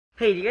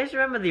Hey, do you guys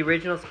remember the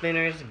original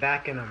spinners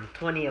back in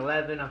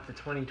 2011 up to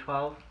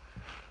 2012?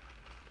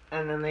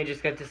 And then they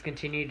just got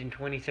discontinued in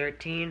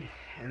 2013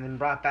 and then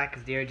brought back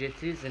as the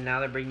Airjitsus, and now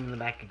they're bringing them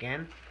back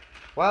again.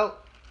 Well,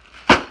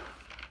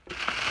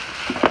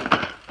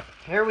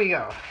 here we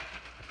go.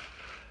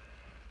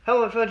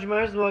 Hello fellow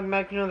Jamars, and welcome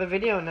back to another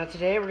video. Now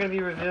today we're going to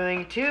be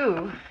reviewing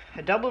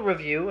a double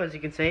review, as you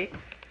can say,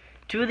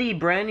 two of the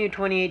brand new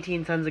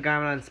 2018 Sons of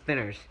Garmadon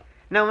spinners.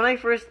 Now when I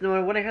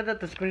heard that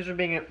the spinners were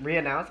being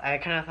re-announced, I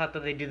kind of thought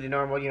that they'd do the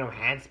normal,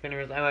 hand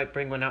spinners. I might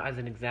bring one out as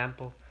an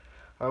example,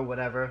 or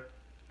whatever.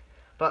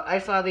 But I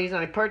saw these and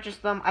I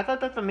purchased them. I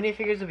thought that the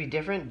minifigures would be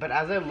different, but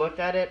as I looked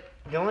at it,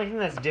 the only thing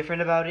that's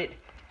different about it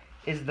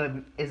is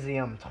the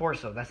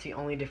torso. That's the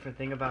only different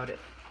thing about it.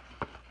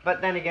 But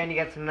then again, you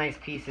get some nice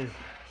pieces.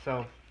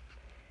 So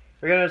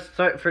we're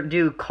gonna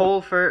do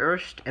Cole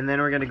first, and then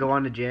we're gonna go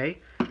on to Jay.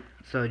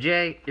 So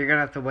Jay, you're gonna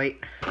have to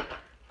wait,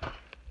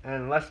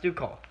 and let's do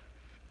Cole.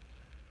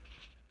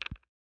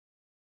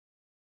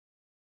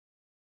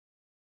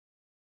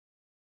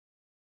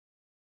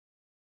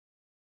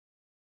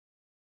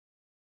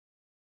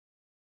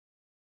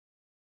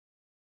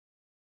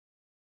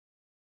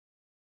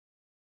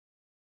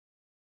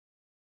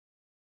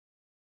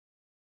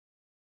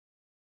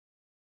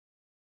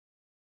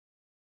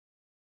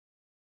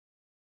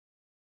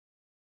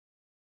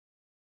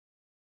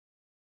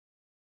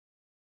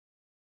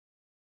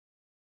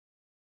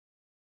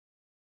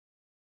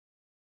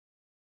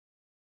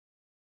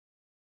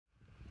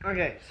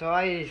 Okay, so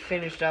I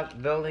finished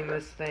up building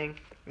this thing.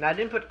 Now I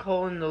didn't put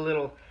Cole in the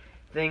little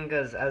thing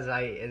because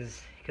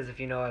if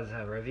you know, as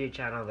a review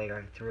channel, they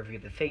like to review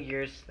the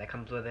figures that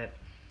comes with it.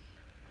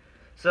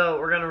 So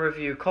we're gonna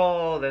review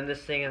Cole, then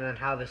this thing, and then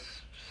how this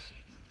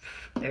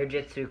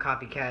Airjitsu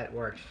copycat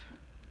works.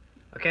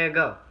 Okay,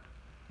 go.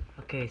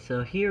 Okay,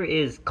 so here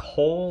is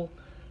Cole.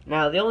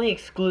 Now the only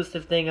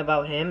exclusive thing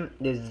about him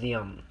is the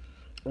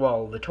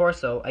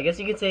torso. I guess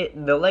you could say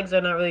the legs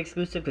are not really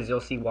exclusive because you'll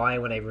see why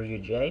when I review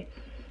Jay.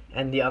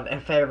 And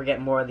if I ever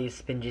get more of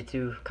these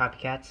Spinjitzu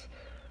copycats,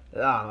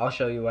 I'll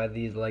show you why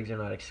these legs are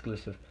not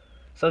exclusive.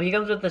 So he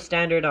comes with the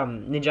standard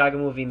Ninjago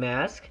movie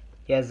mask.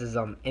 He has his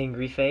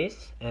angry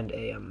face and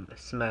a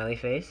smiley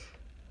face.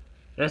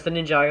 And that's the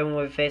Ninjago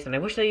movie face. And I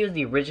wish they used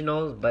the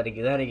originals, but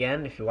then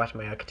again, if you watch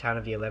my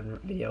Katana V11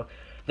 video,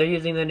 they're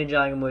using the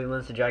Ninjago movie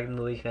ones to drag the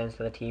movie fans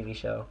to the TV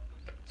show.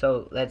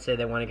 So let's say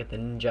they want to get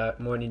the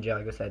more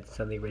Ninjago sets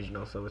than the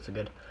original, so it's a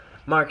good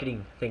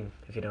marketing thing,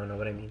 if you don't know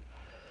what I mean.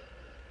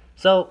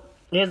 So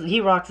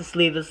he rocks a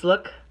sleeveless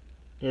look.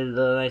 His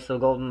nice little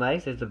golden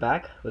legs. There's the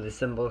back with a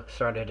symbol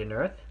started in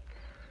Earth.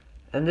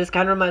 And this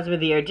kind of reminds me of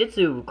the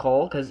Airjitsu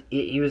Cole, because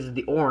he uses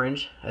the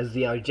orange as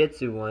the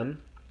Airjitsu one,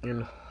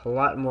 and a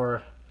lot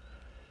more.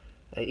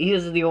 He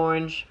uses the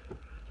orange,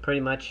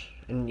 pretty much,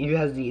 and he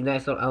has the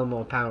nice little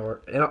elemental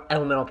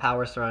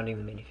power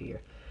surrounding the minifigure.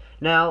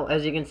 Now,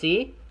 as you can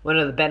see, one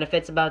of the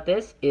benefits about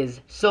this is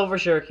Silver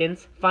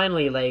Shurikens.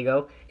 Finally,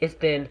 Lego. It's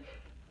been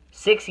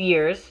 6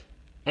 years.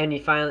 And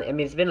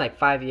it's been like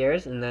 5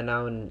 years, and then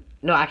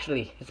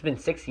it's been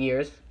 6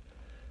 years.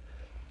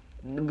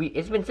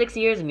 It's been 6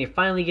 years, and you're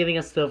finally giving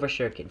us Silver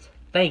Shurikens.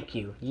 Thank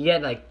you. You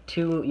get like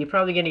 2, you're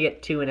probably going to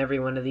get 2 in every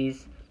one of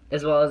these,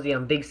 as well as the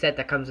big set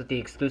that comes with the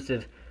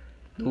exclusive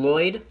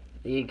Lloyd,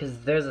 because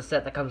there's a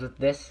set that comes with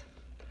this,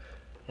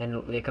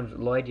 and it comes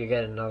with Lloyd, you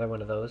get another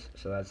one of those,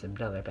 so that's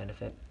another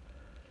benefit.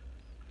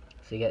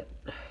 So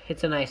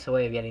it's a nice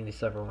way of getting these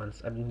silver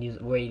ones. I've been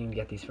waiting to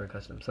get these for a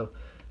custom. So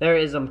there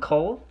is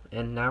Cole,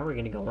 and now we're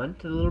gonna go on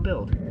to the little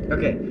build.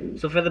 Okay,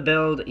 so for the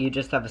build, you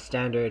just have a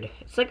standard.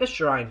 It's like a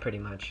shrine, pretty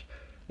much.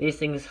 These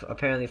things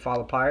apparently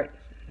fall apart,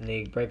 and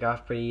they break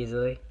off pretty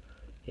easily.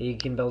 You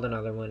can build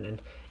another one, and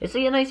it's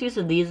a nice use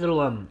of these little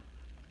hang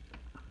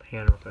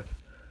on real quick.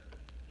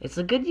 It's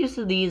a good use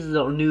of these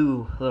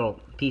new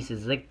little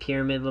pieces, like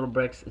pyramid little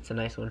bricks. It's a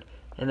nice one,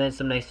 and then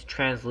some nice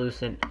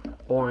translucent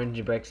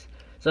orange bricks.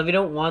 So if you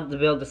don't want to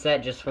build the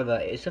set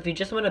so if you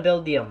just want to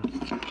build the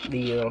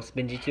little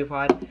Spinjitzu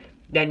pod,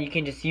 then you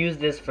can just use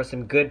this for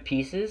some good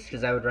pieces,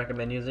 because I would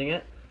recommend using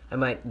it. I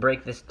might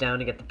break this down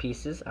to get the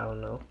pieces, I don't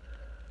know.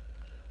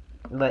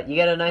 But you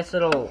get a nice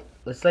little,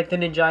 it's like the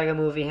Ninjago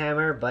movie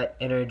hammer, but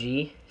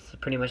energy. It's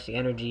pretty much the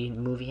energy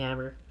movie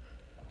hammer.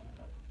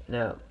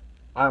 Now,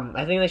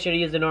 I think they should have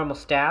used a normal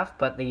staff,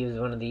 but they used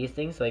one of these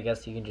things, so I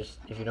guess you can just,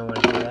 if you don't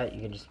want to do that,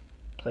 you can just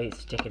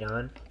stick it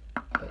on.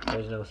 But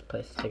there's no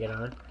place to stick it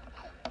on.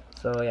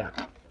 So yeah,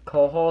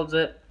 Cole holds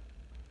it,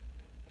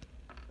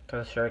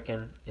 throw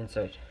shuriken,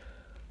 insert.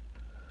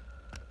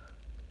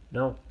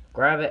 No,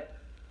 grab it.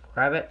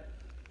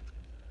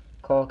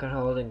 Cole can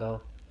hold and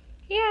go,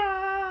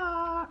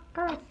 yeah,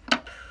 Earth.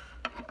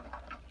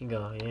 You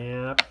go,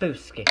 yeah,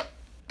 booski.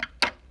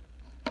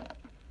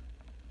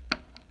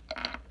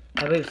 A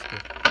booski.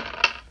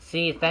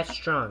 See, if that's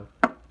strong.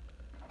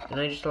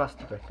 And I just lost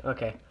the brick.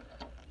 Okay.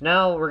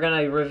 Now we're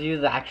gonna review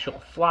the actual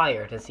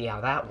flyer to see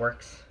how that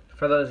works.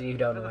 For those of you who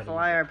don't know, the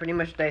flyer, I pretty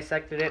much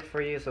dissected it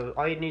for you, so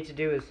all you need to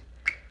do is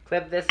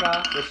clip this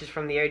off, which is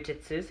from the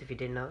Airjitsus, if you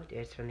didn't know,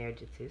 it's from the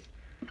Airjitsus.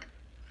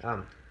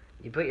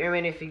 You put your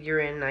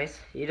minifigure in, nice.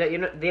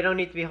 They don't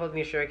need to be holding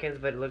your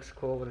shurikens, but it looks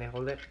cool when they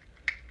hold it.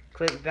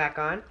 Clip it back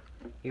on.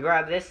 You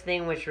grab this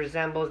thing, which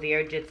resembles the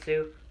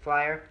Airjitzu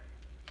flyer.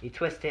 You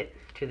twist it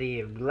to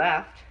the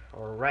left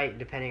or right,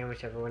 depending on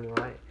whichever one you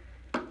want.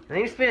 And then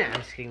you spin it.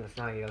 I'm just kidding. That's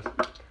not how it goes.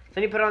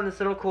 Then you put on this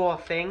little cool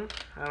thing.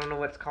 I don't know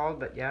what it's called,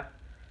 but yeah.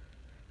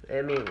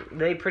 I mean,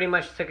 they pretty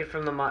much took it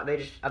from the they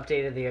just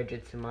updated the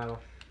Airjitzu model.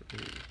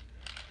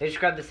 They just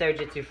grabbed this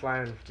Airjitzu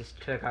flyer and just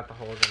took out the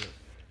holes in it.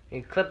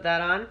 You clip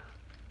that on,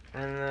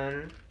 and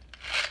then...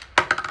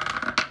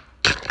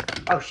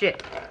 Oh,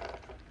 shit.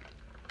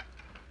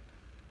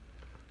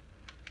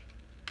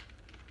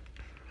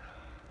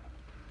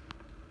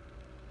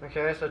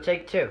 Okay, so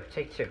take two.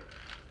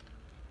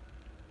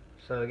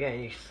 So again,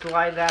 you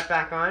slide that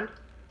back on,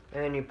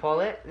 and then you pull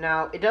it.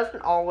 Now, it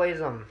doesn't always,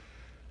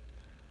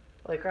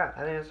 holy crap,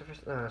 I think that's the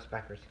first, no, it's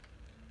backwards.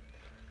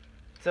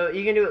 So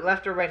you can do it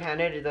left or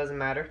right-handed, it doesn't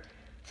matter.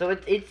 So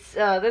it's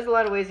there's a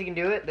lot of ways you can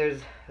do it.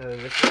 There's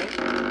this way,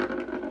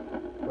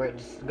 where it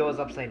just goes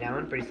upside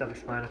down, pretty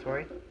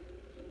self-explanatory.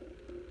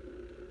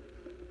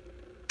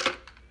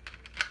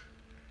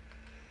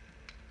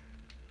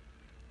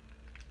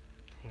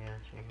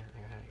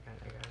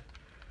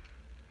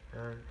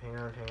 Hang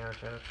on,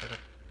 shut up.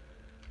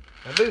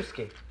 A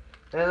booski.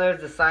 Then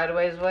there's the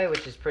sideways way,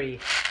 which is pretty...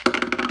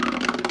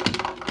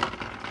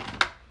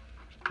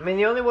 I mean,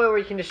 the only way where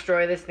you can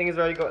destroy this thing is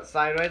where you go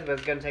sideways, but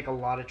it's going to take a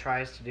lot of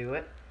tries to do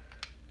it.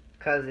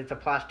 Because it's a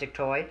plastic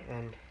toy,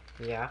 and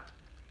yeah.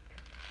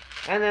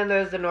 And then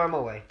there's the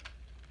normal way.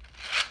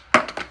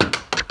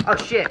 Oh,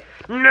 shit.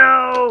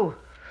 No!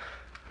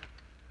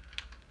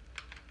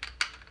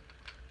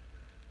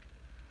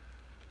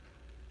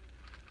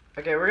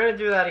 Okay, we're going to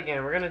do that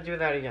again.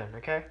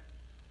 Okay?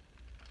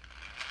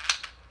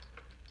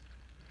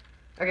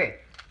 Okay,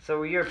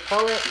 so you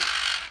pull it,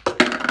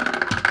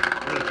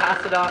 and you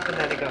pass it off, and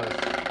then it goes.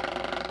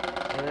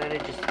 And then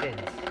it just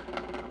spins.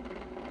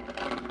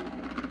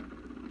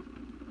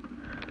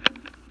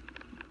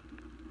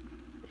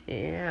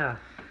 Yeah,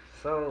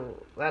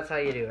 so that's how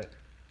you do it.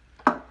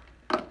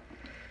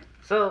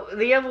 So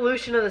the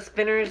evolution of the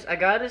spinners, I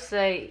gotta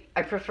say,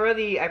 I prefer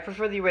the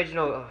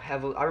original.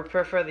 I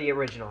prefer the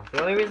original.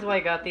 The only reason why I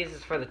got these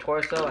is for the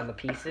torso and the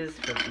pieces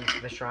for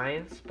the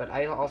shrines, but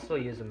I also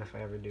use them if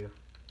I ever do.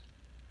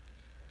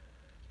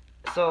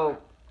 So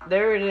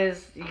there it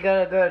is. You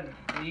got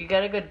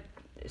a good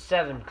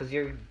 7 because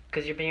you're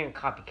being a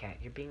copycat.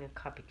 You're being a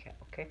copycat,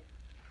 okay?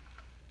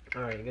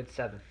 All right, good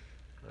 7.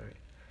 All right.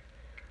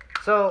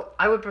 So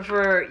I would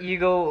prefer you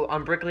go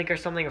on Bricklink or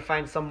something, or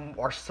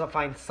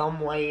find some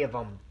way of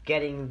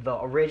getting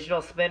the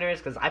original spinners,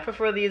 because I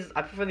prefer these.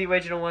 I prefer the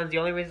original ones. The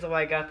only reason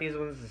why I got these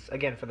ones is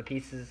again for the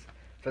pieces,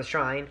 for the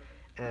shrine,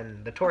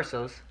 and the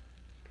torsos.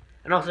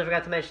 And also I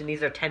forgot to mention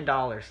these are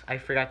 $10. I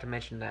forgot to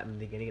mention that in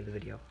the beginning of the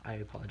video. I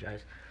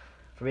apologize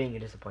for being a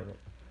disappointment.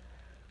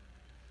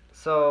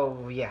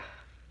 So yeah,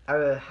 I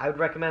would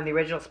recommend the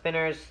original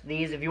spinners.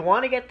 These, if you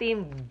want to get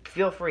them,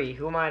 feel free.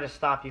 Who am I to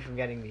stop you from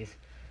getting these?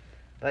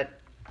 But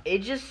it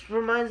just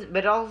reminds,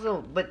 but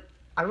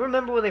I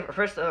remember when they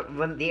first,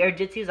 when the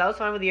Airjitsus, I was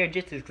fine with the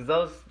Airjitsus,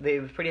 because they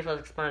were pretty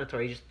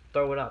self-explanatory, you just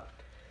throw it up.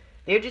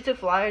 The Airjitsu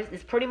flyers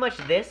is pretty much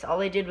this, all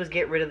they did was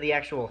get rid of the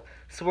actual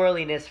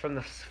swirliness from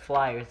the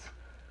flyers.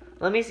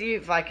 Let me see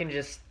if I can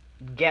just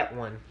get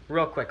one,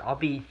 real quick. I'll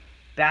be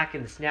back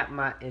and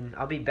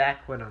I'll be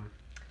back when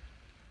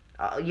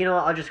you know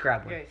what, I'll just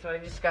grab one. Okay, so I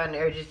just got an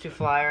Airjitsu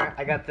flyer.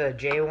 I got the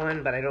J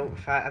one, but I don't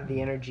have the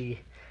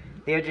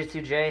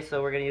Airjitsu J,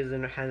 so we're gonna use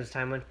the Hands of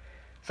Time one.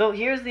 So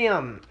here's the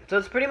so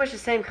it's pretty much the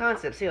same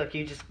concept. See, like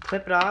you just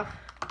clip it off,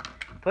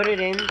 put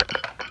it in,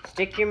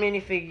 stick your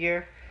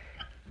minifigure,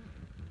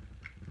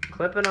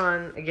 clip it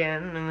on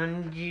again, and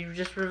then you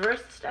just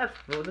reverse the steps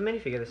with the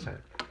minifigure this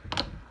time.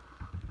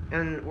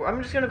 And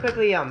I'm just gonna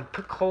quickly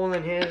put Cole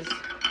in his.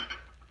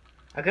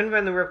 I couldn't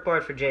find the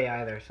ripcord for J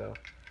either, so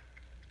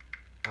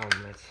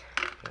it's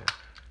yeah.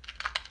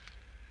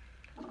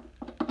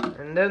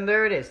 And then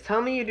there it is.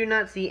 Tell me you do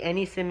not see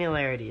any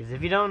similarities.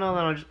 If you don't know,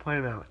 then I'll just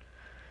point them out.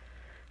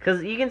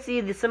 Because you can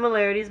see the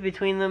similarities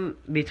between them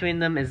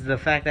is the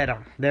fact that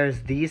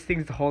there's these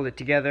things to hold it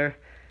together.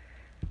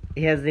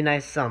 He has the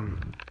nice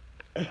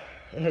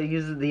it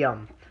uses the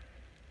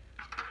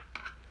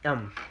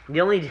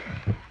only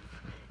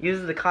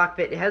uses the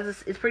cockpit. It has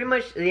this. It's pretty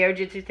much the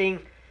Airjitsu thing,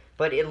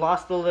 but it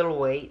lost a little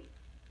weight.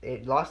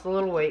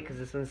 Because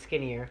this one's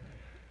skinnier,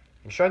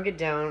 and shrunk it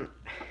down.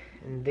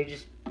 And they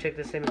just took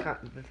the same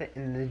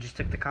and they just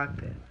took the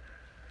cockpit.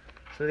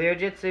 So the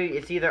Airjitsu,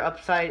 it's either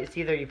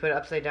you put it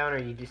upside down, or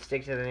you just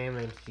stick to the name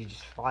and you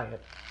just fly it.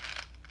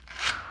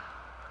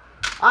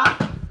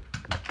 Ah!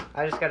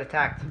 I just got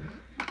attacked.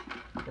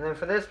 And then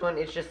for this one,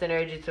 it's just an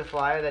Airjitsu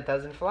flyer that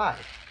doesn't fly.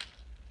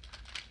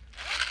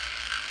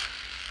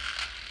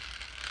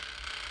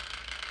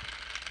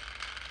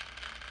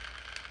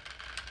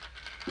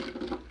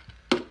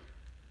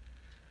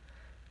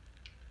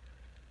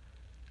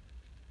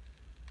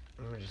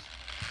 Let me just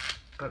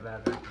put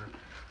that back on.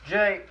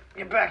 Jay,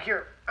 get back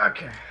here.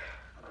 Okay.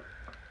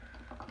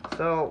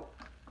 So,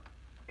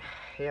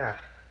 yeah.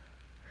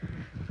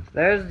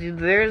 There's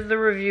the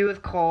review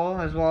with Cole,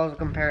 as well as a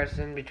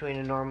comparison between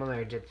a normal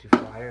and a Jitsu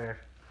flyer.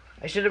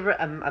 I should have.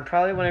 I'm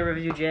probably when I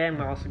review Jay,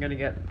 I'm also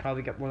gonna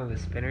probably get one of the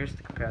spinners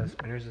to compare the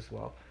spinners as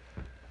well.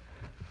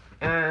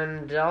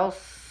 And I'll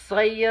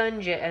see you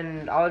in Jay,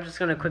 and I'm just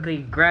gonna quickly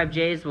grab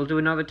Jay's. We'll do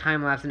another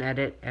time lapse and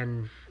edit,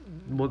 and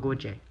we'll go with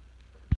Jay.